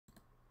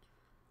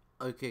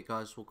Okay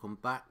guys, welcome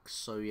back.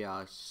 So yeah,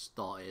 I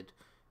started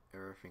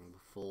everything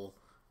before.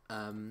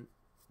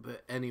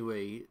 But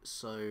anyway,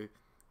 so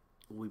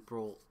we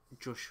brought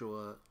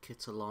Joshua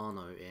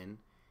Kitolano in.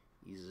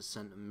 He's a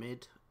centre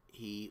mid.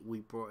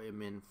 We brought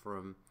him in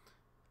from,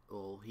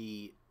 I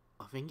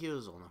think he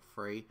was on a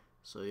free,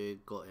 so he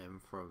got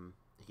him from,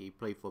 he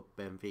played for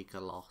Benfica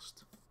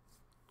last.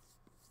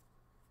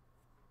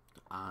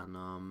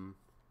 And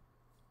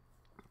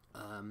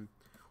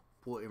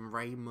brought in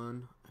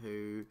Raymond,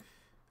 who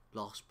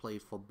last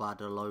played for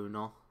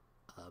Barcelona.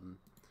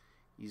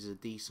 He's a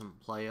decent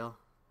player.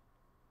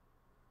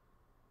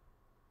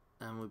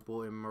 And we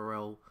brought in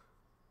Morel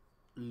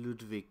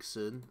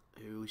Ludvigsen,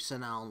 who we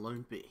sent out on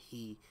loan, but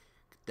he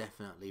could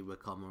definitely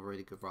become a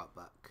really good right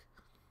back.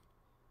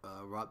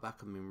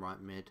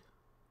 Right mid.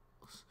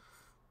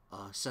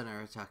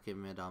 Centre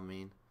attacking mid, I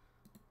mean.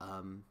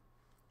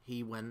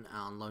 He went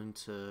out on loan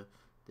to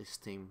this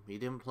team. He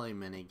didn't play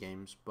many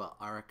games, but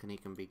I reckon he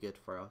can be good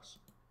for us.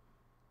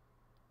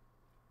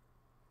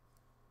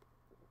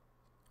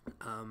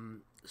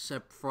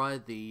 Seb Fry,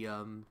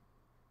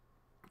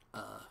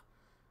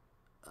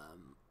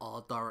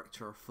 our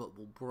director of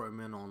football, brought him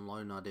in on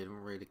loan. I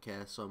didn't really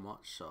care so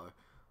much, so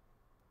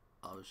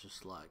I was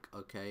just like,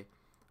 okay.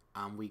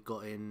 And we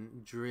got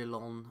in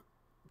Drillon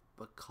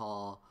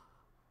Bakaj,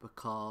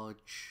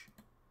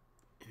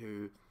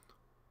 who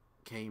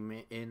came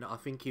in. I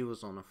think he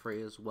was on a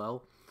free as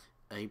well.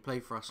 He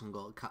played for us and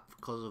got a cap for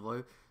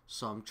Kosovo.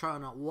 So I'm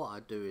trying out. What I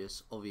do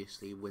is,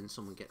 obviously, when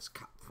someone gets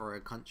capped for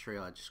a country,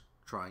 I just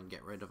try and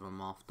get rid of them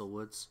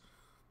afterwards.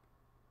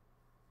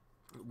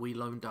 We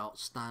loaned out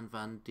Stan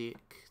Van Dijk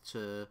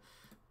to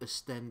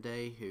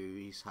Ostende, who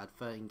he's had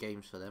 13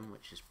 games for them,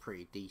 which is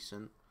pretty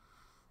decent.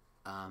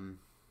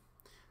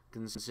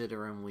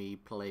 Considering we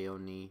play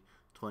only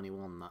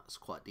 21, that's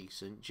quite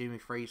decent. Jimmy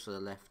Fraser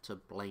left to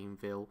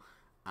Blainville,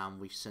 and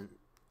we sent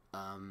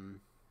a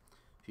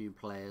few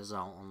players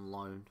out on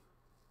loan.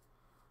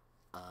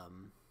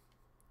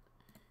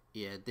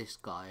 Yeah, this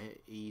guy,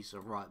 he's a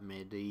right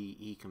mid.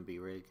 He can be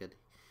really good,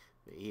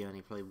 but he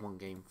only played one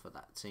game for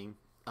that team.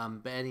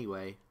 But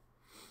anyway,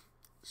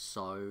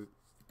 so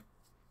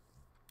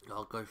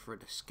I'll go through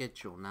the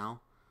schedule now.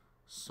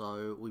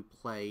 So we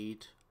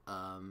played,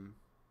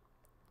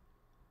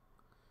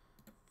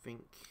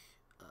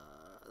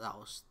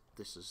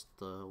 this is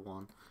the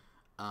one.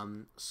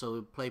 So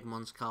we played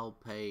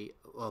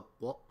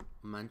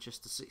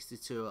Manchester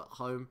 62 at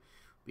home,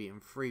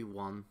 beating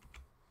 3-1.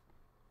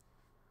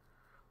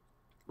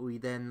 We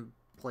then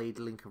played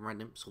Lincoln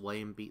Redimps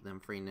away and beat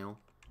them 3-0.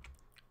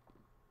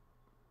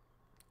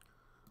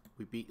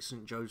 We beat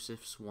St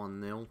Joseph's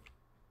 1-0.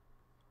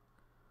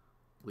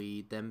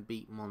 We then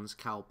beat Mons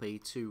Calpe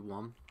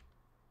 2-1.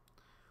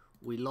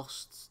 We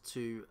lost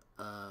to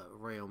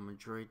Real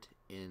Madrid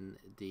in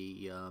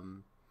the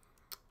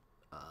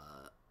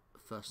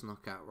first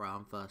knockout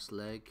round, first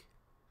leg.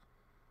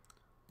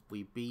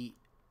 We beat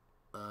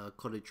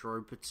College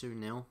Europa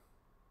 2-0.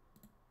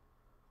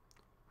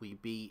 We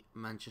beat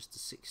Manchester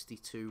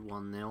 62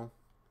 1-0.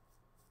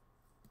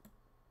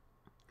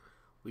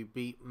 We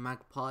beat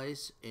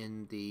Magpies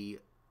in the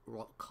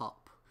Rock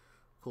Cup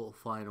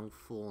quarter-final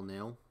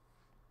 4-0.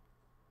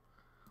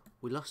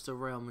 We lost to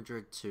Real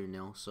Madrid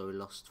 2-0, so we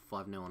lost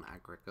 5-0 on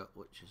aggregate,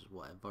 which is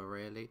whatever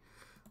really.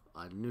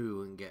 I knew we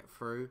wouldn't get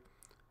through.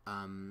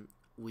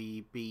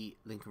 We beat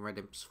Lincoln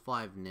Redimps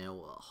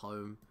 5-0 at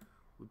home.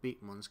 We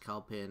beat Mons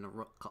Calpe in the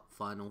Rock Cup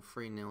final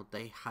 3-0.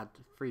 They had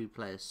 3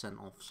 players sent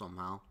off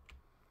somehow.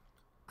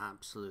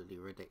 Absolutely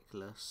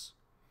ridiculous.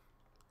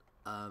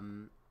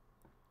 And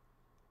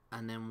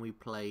then we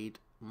played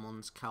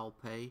Mons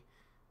Calpe.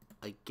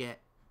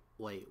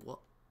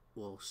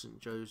 St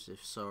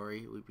Joseph,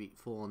 sorry. We beat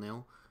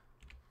 4-0.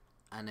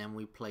 And then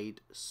we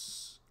played,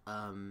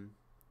 clicking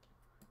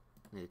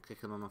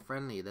on a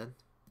friendly then.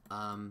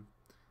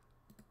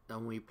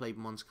 Then we played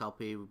Mons Calpe.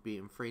 We beat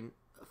them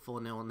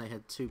 4-0, and they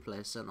had 2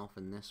 players sent off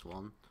in this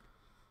one.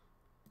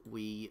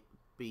 We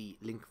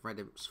beat Lincoln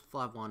Redimps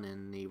 5-1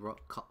 in the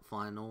Rock Cup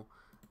final,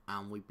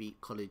 and we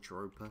beat College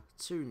Europa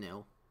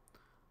 2-0.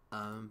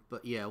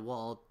 But yeah, what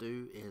I'll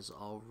do is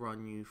I'll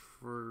run you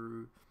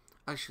through.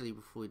 Actually,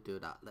 before we do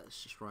that,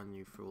 let's just run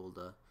you through all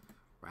the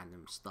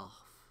random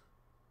stuff.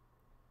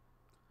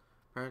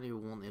 Apparently,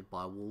 we're wanted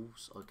by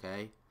Wolves.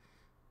 Okay,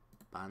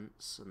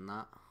 Bants and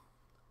that.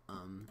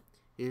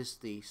 Here's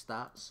the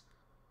stats.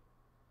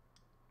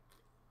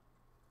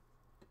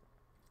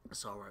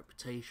 That's our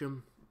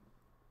reputation.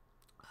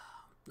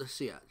 Let's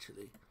see.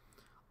 Actually,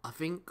 I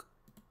think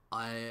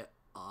I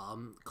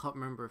can't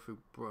remember if we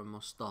brought in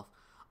more stuff.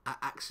 I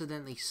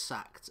accidentally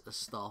sacked a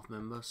staff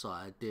member, so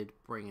I did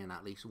bring in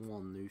at least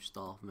one new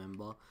staff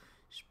member.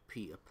 It's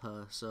Peter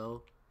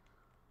Purcell.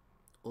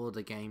 Or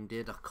the game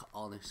did. I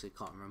honestly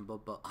can't remember,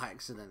 but I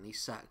accidentally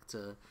sacked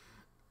a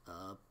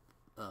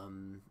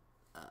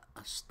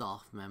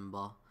staff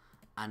member,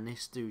 and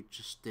this dude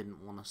just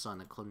didn't want to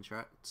sign a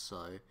contract,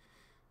 so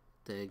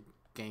the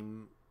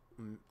game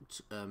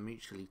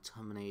mutually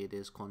terminated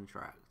his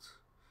contract.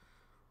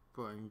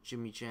 Brought in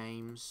Jimmy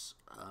James,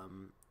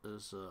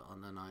 as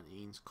under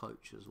 19s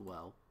coach as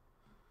well.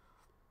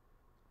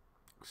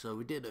 So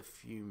we did a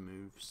few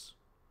moves.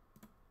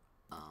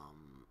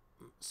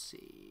 Let's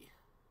see.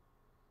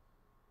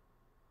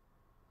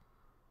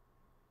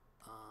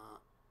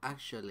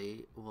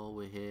 Actually, while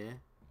we're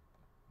here,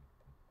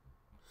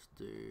 let's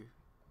do.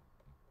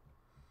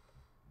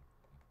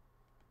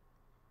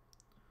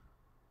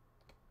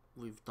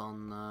 We've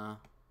done.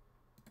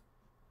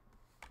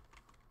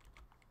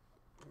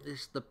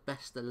 This is the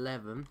best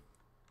 11.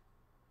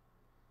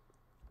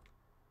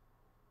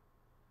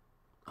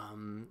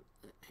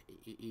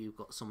 You've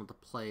got some of the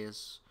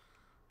players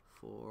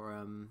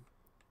for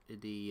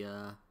the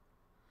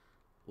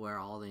where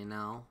are they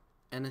now?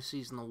 End of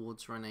season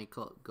awards. Rene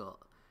got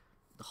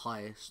the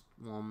highest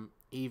one.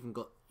 He even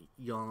got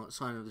young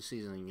sign of the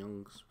season and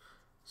Young's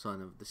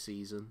sign of the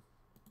season.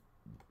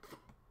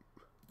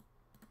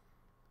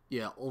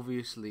 Yeah,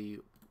 obviously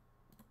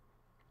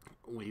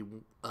we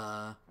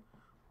won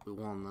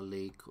the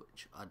league,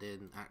 which I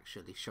didn't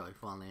actually show,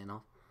 funnily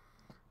enough.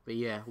 But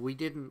yeah, we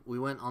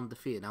went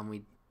undefeated and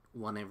we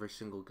won every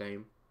single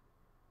game,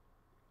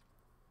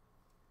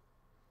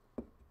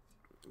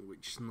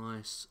 which is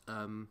nice.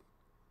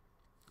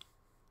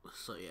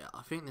 So yeah,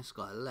 I think this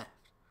guy left.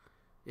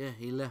 Yeah,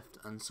 he left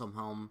and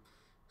somehow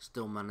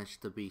still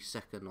managed to be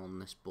second on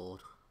this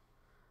board.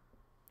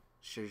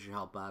 Shows you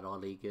how bad our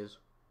league is.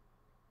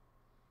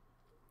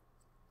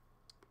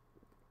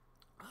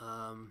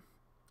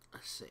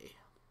 Let's see.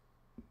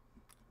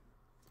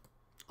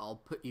 I'll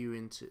put you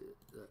into.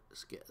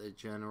 Let's get the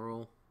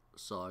general.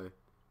 So,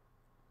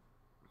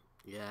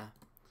 yeah,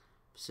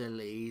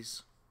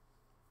 facilities,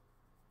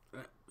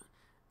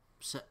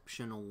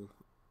 exceptional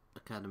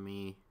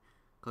academy,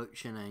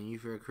 coaching and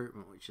youth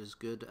recruitment, which is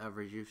good.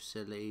 Average youth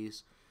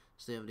facilities,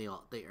 state of the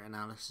art data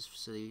analysis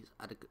facilities,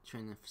 adequate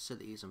training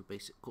facilities, and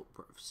basic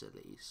corporate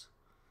facilities.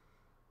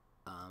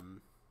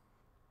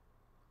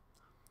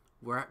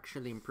 We're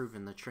actually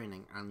improving the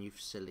training and youth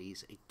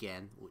facilities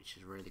again, which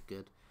is really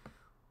good.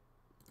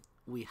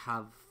 We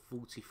have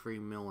 43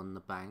 mil in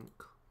the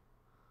bank.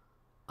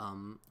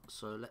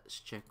 So let's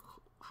check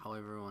how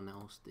everyone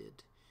else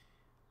did.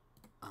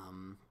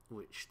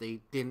 Which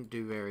they didn't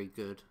do very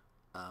good.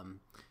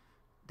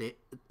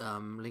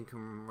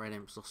 Lincoln Red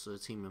Imps lost to a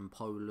team in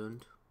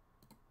Poland.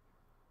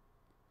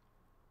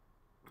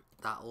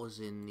 That was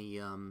in the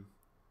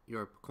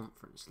Europa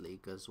Conference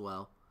League as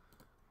well.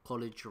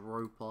 College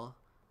Europa,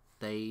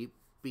 they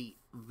beat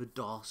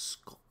Vidar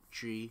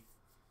Skopje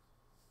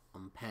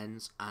on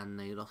pens, and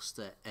they lost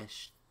to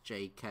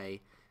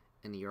SJK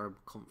in the Europa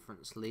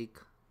Conference League.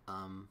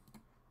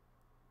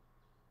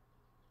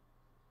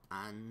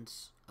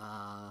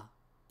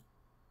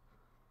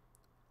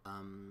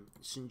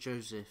 St.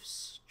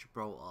 Joseph's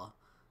Gibraltar,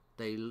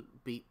 they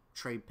beat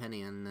Trade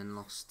Penny and then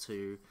lost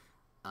to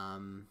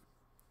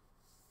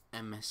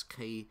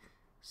MSK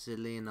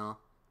Zelina.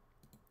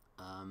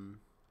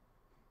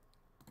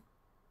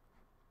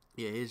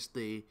 Yeah, here's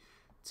the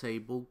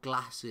table.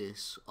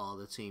 Glasses are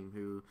the team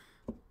who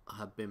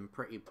have been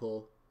pretty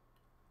poor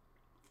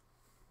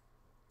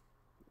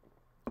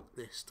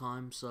this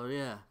time. So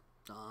yeah,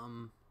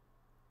 can't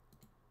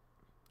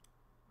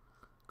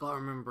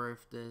remember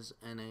if there's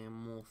any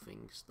more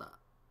things that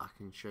I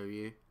can show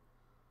you.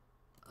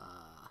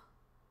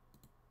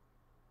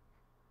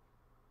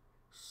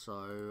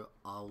 So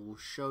I will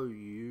show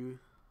you.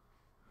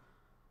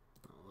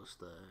 That was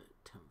the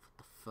 10th of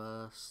the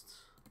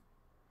 1st.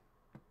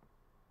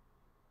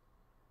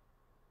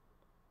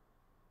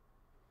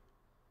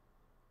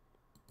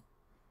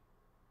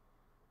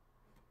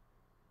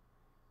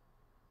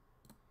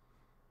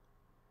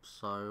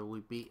 So we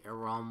beat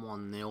Iran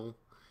 1-0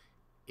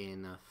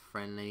 in a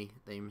friendly.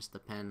 They missed the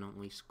pen and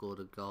we scored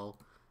a goal.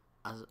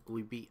 As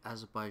we beat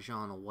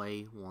Azerbaijan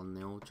away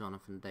 1-0.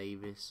 Jonathan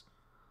Davis.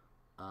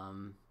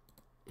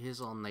 Here's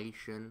our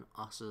nation.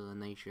 Us as a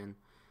nation.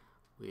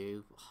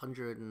 We're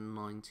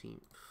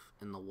 119th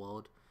in the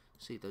world.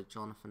 See that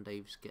Jonathan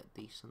Davis get a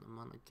decent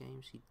amount of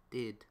games. He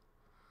did.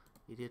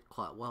 He did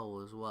quite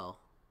well as well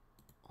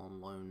on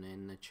loan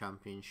in the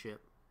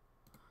championship.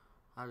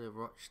 How did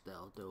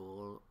Rochdale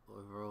do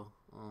overall?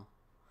 Oh,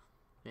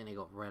 I think they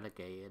got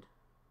relegated.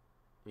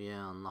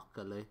 Yeah,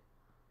 unluckily.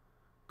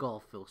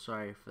 God, I feel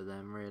sorry for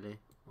them really.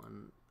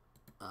 When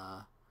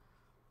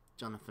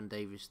Jonathan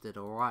Davis did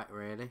alright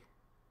really.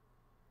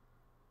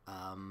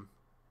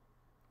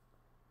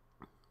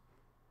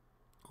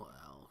 What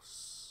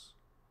else?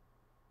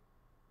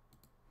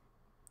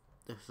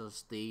 This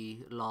is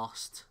the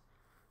last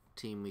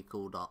team we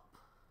called up.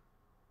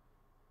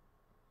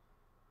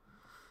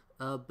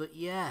 But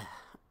yeah,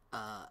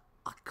 I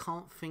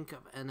can't think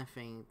of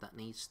anything that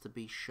needs to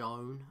be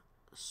shown,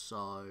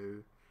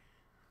 so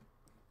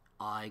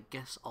I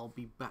guess I'll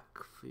be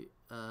back for,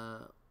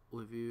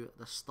 with you at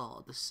the start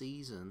of the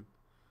season,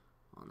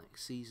 or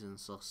next season,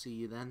 so I'll see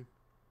you then.